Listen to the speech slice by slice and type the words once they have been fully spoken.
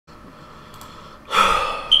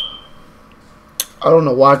I don't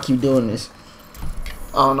know why I keep doing this.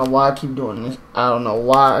 I don't know why I keep doing this. I don't know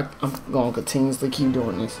why I'm going to continuously keep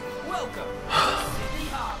doing this.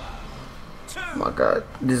 Oh my god,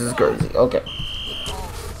 this is crazy. Okay.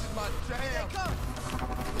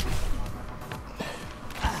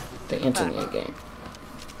 The internet game.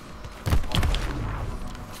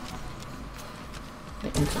 The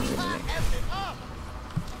internet game.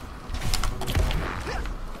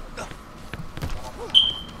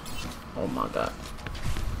 Oh my god.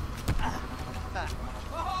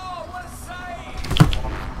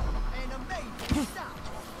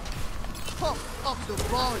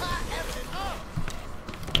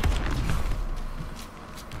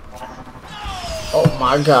 Oh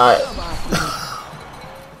my god.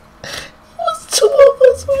 What's 2 of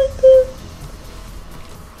us right there?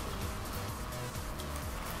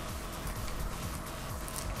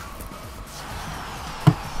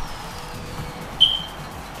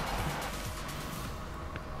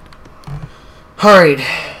 Alright.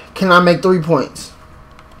 Can I make 3 points?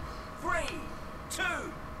 3, 2,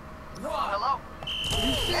 1. Hello?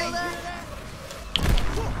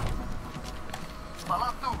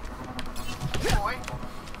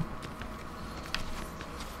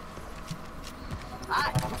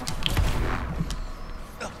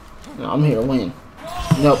 No, I'm here to win.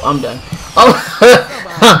 Nope, I'm done. Oh,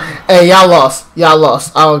 hey, y'all lost. Y'all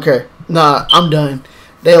lost. I don't care. Nah, I'm done.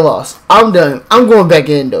 They lost. I'm done. I'm going back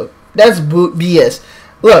in though. That's BS.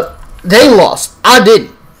 Look, they lost. I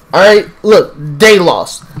didn't. Alright? Look, they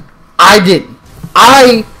lost. I didn't.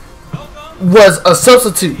 I was a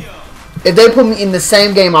substitute. If they put me in the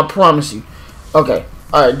same game, I promise you. Okay.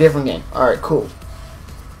 Alright, different game. Alright, cool.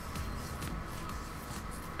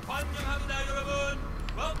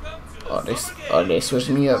 Oh, they switched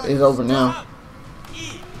me up. It's over now.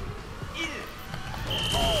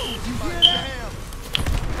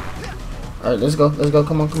 Alright, let's go. Let's go.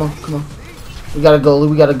 Come on, come on, come on. We got a goalie.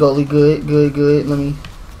 We got a goalie. Good, good, good. Let me.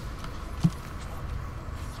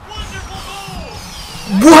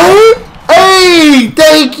 What? Hey,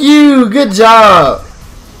 thank you. Good job.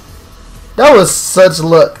 That was such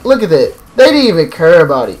luck. Look at that. They didn't even care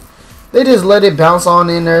about it. They just let it bounce on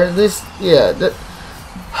in there. This, yeah.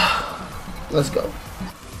 Let's go.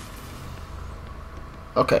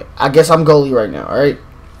 Okay, I guess I'm goalie right now. All right.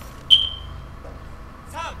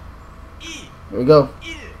 Here we go.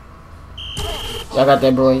 Y'all got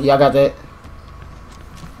that, boy. Y'all got that.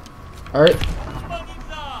 All right.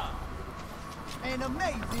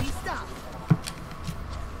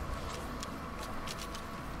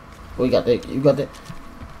 We got that. You got that.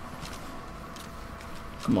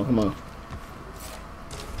 Come on, come on.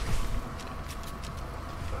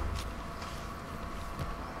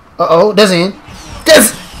 Uh-oh, that's in.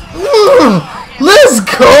 That's... let's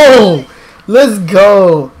go. Let's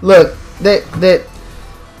go. Look, that...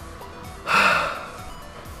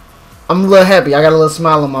 I'm a little happy. I got a little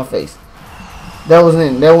smile on my face. That was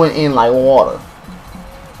in. That went in like water.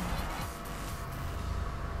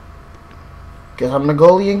 Guess I'm the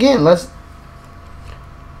goalie again. Let's...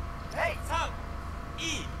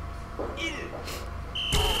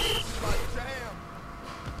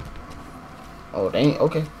 Oh, they ain't...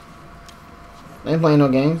 Okay. They ain't playing no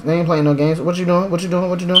games. They ain't playing no games. What you doing? What you doing?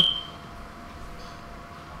 What you doing?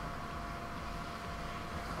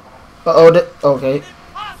 Uh-oh. Okay.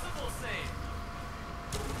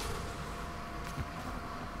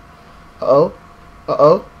 Uh-oh.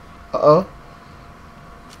 Uh-oh. Uh-oh.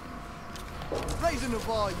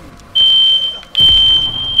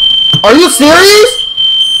 Are you serious?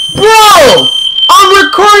 Bro! I'm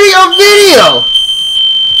recording a video!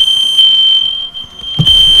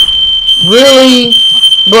 Really?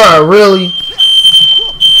 Bruh, really?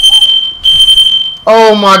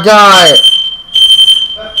 Oh my god.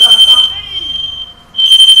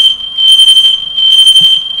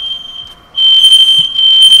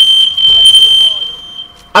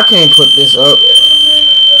 I can't put this up.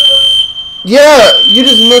 Yeah, you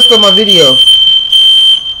just messed up my video.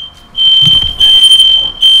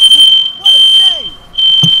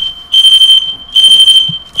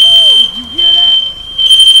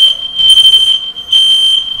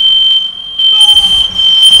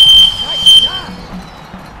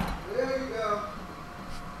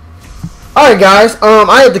 Alright guys,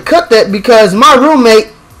 I had to cut that because my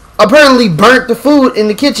roommate apparently burnt the food in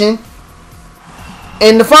the kitchen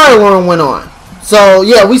and the fire alarm went on. So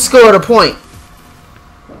yeah, we scored a point.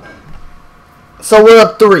 So we're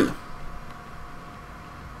up 3.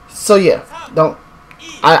 So yeah,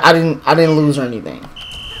 I didn't lose or anything.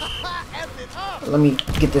 Let me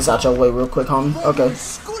get this out your way real quick, homie. Okay.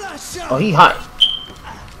 Oh, he hot.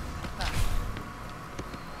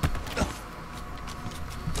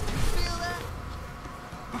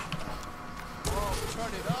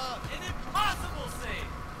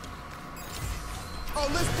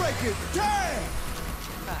 break it. Damn!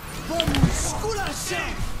 Vamos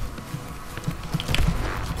esculachar!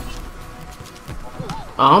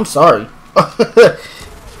 Oh, I'm sorry. Oh,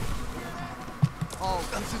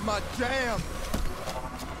 this is my jam.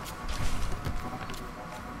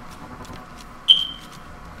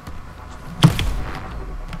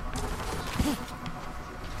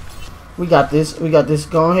 We got this. We got this.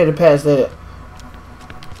 Go ahead and pass that.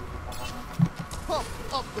 Pump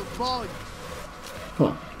up the volume. Come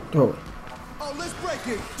on, throw it. Oh, let's break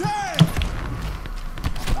it. Damn!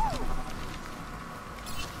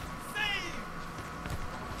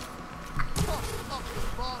 Pump up the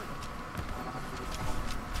volume.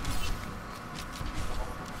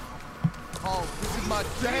 Oh, this is my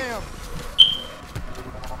jam.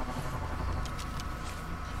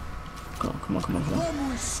 Come on, come on, come on.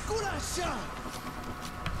 Vamos esculachar.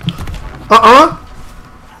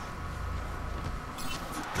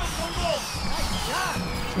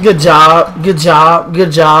 Good job, good job,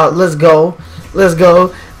 good job. Let's go, let's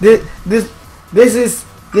go. This is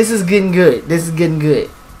getting good. This is getting good.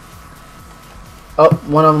 Oh,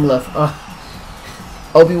 one of them left.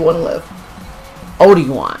 Obi-Wan left.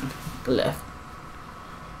 Obi-Wan left.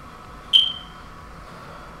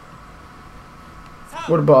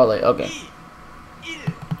 Where the ball at? Okay.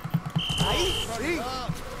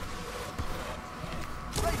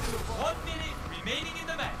 1 minute remaining in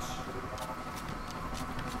the match.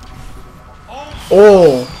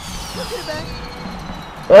 Oh.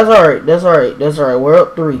 That's alright. That's alright. That's alright. We're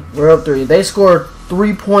up 3. We're up 3. They scored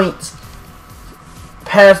 3 points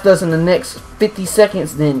past us in the next 50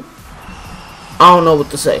 seconds. Then I don't know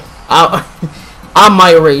what to say. I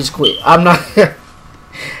might rage quit. I'm not.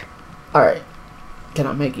 Alright. Can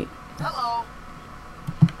I make it? Hello.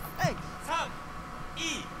 Hey.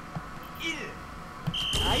 3, 2,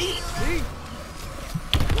 1. Ahí.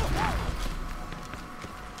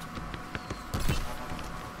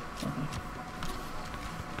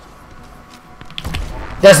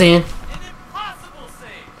 That's in. An impossible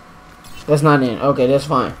save. That's not in. Okay, that's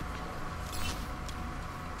fine.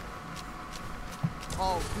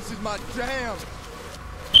 Oh, this is my jam.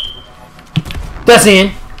 That's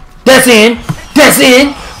in. That's in. That's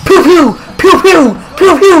in. Pew pew. Pew pew.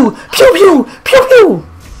 Pew pew. Pew pew. Pew pew.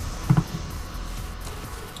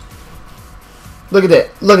 Look at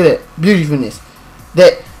that. Look at that. Beautifulness.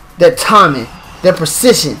 That timing. That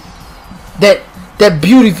precision. That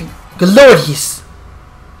beauty. Glorious.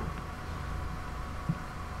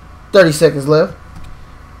 30 seconds left.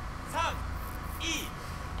 3,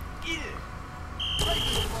 2, 1.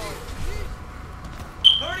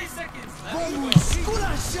 30 seconds left.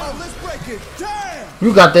 Oh, let's break it. Damn!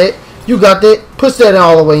 You got that. You got that. Push that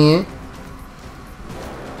all the way in.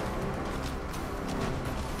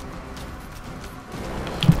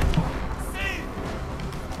 Save.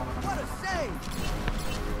 What a save!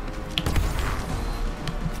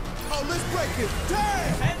 Oh, let's break it.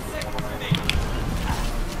 Damn! 10 seconds remaining.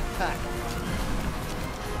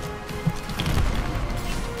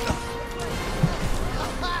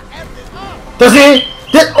 That's it.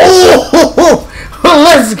 That, oh,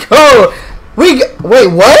 let's go. Wait,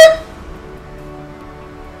 what?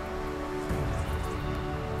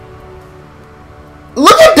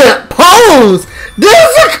 Look at that pose. This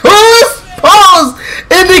is the coolest pose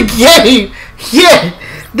in the game. Yeah,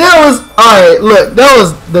 that was alright. Look, that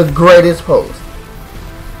was the greatest pose.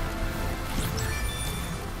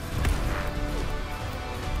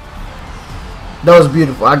 That was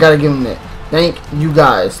beautiful. I gotta give him that. Thank you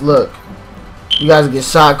guys. Look, you guys get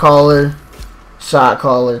shot caller.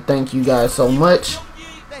 Thank you guys so much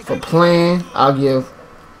for playing. I'll give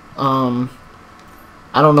I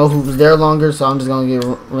don't know who was there longer, so I'm just gonna give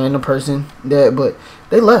a random person that, but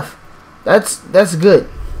they left. That's good.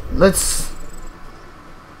 Let's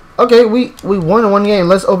okay, we won in one game.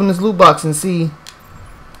 Let's open this loot box and see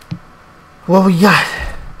what we got.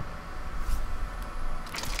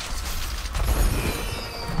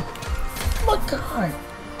 Oh my god,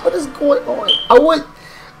 what is going on?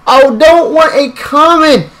 I don't want a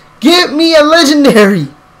common. Give me a legendary.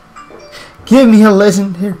 Give me a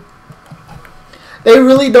legendary. They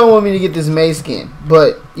really don't want me to get this May skin,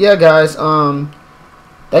 but yeah, guys.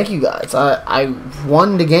 Thank you guys. I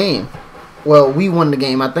won the game. Well, we won the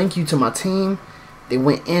game. I thank you to my team. They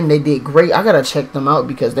went in. They did great. I gotta check them out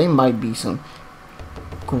because they might be some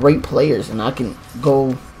great players, and I can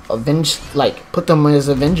go put them as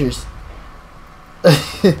Avengers.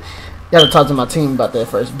 Gotta talk to my team about that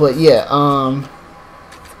first. But yeah, I'm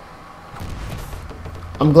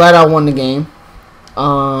glad I won the game.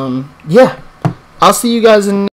 Yeah, I'll see you guys in